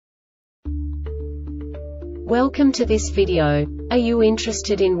Welcome to this video. Are you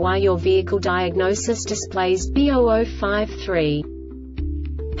interested in why your vehicle diagnosis displays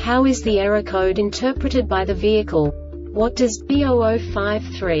B0053? How is the error code interpreted by the vehicle? What does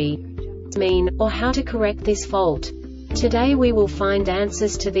B0053 mean, or how to correct this fault? Today we will find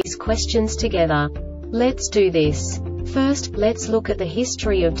answers to these questions together. Let's do this. First, let's look at the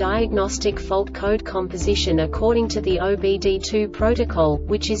history of diagnostic fault code composition according to the OBD2 protocol,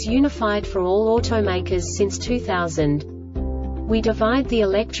 which is unified for all automakers since 2000. We divide the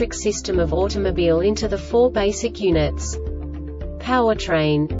electric system of automobile into the four basic units: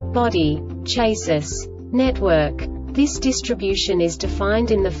 powertrain, body, chassis, network. This distribution is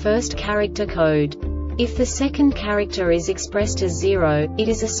defined in the first character code. If the second character is expressed as 0, it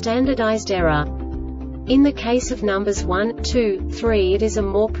is a standardized error. In the case of numbers 1, 2, 3, it is a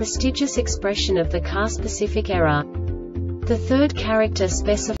more prestigious expression of the car-specific error. The third character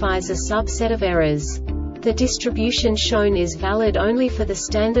specifies a subset of errors. The distribution shown is valid only for the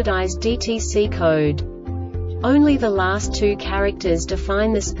standardized DTC code. Only the last two characters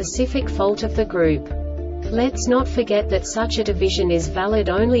define the specific fault of the group. Let's not forget that such a division is valid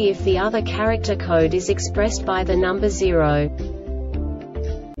only if the other character code is expressed by the number 0.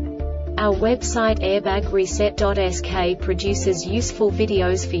 Our website airbagreset.sk produces useful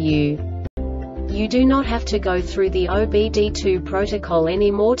videos for you. You do not have to go through the OBD2 protocol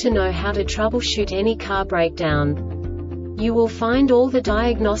anymore to know how to troubleshoot any car breakdown. You will find all the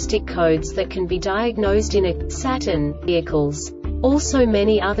diagnostic codes that can be diagnosed in a Saturn vehicles. Also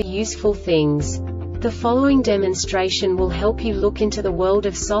many other useful things. The following demonstration will help you look into the world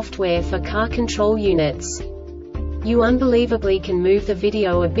of software for car control units. You unbelievably can move the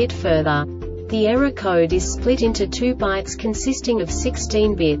video a bit further. The error code is split into 2 bytes consisting of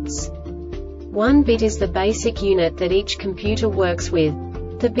 16 bits. 1 bit is the basic unit that each computer works with.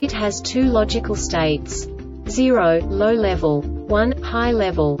 The bit has 2 logical states: 0, low level, 1, high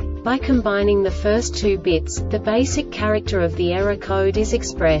level. By combining the first 2 bits, the basic character of the error code is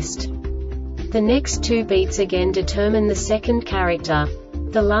expressed. The next 2 beats again determine the second character.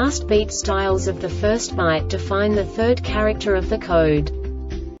 The last beat styles of the first byte define the third character of the code.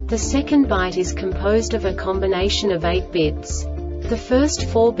 The second byte is composed of a combination of 8 bits. The first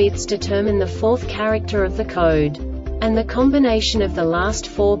 4 bits determine the fourth character of the code. And the combination of the last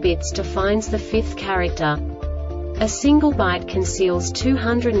 4 bits defines the fifth character. A single byte conceals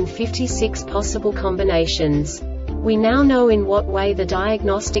 256 possible combinations. We now know in what way the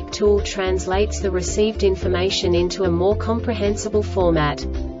diagnostic tool translates the received information into a more comprehensible format.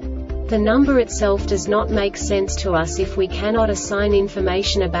 The number itself does not make sense to us if we cannot assign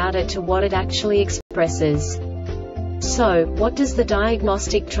information about it to what it actually expresses. So, what does the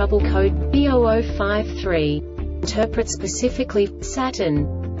Diagnostic Trouble Code B0053 interpret specifically for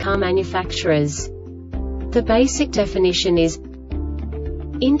Saturn car manufacturers? The basic definition is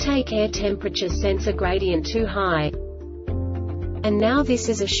intake air temperature sensor gradient too high. And now this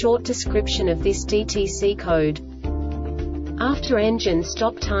is a short description of this DTC code. After engine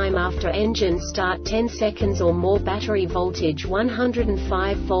stop time, after engine start 10 seconds or more, battery voltage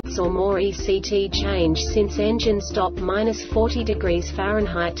 105 volts or more, ECT change since engine stop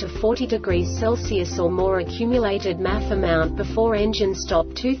 -40°F to 40°C or more, accumulated MAF amount before engine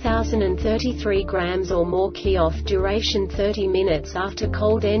stop 2033 grams or more, key off duration 30 minutes after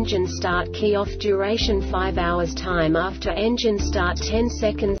cold engine start, key off duration 5 hours, time after engine start 10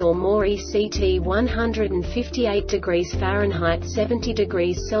 seconds or more, ECT 158°F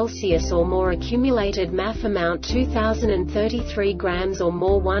 70°C or more, accumulated MAF amount 2033 grams or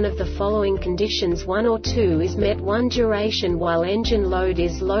more. One of the following conditions 1 or 2 is met: 1, duration while engine load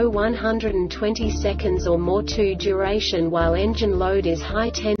is low 120 seconds or more; 2, duration while engine load is high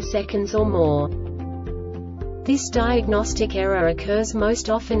 10 seconds or more. This diagnostic error occurs most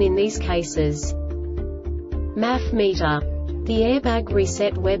often in these cases. MAF meter. The Airbag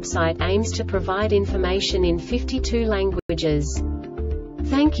Reset website aims to provide information in 52 languages.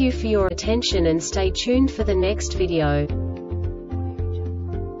 Thank you for your attention and stay tuned for the next video.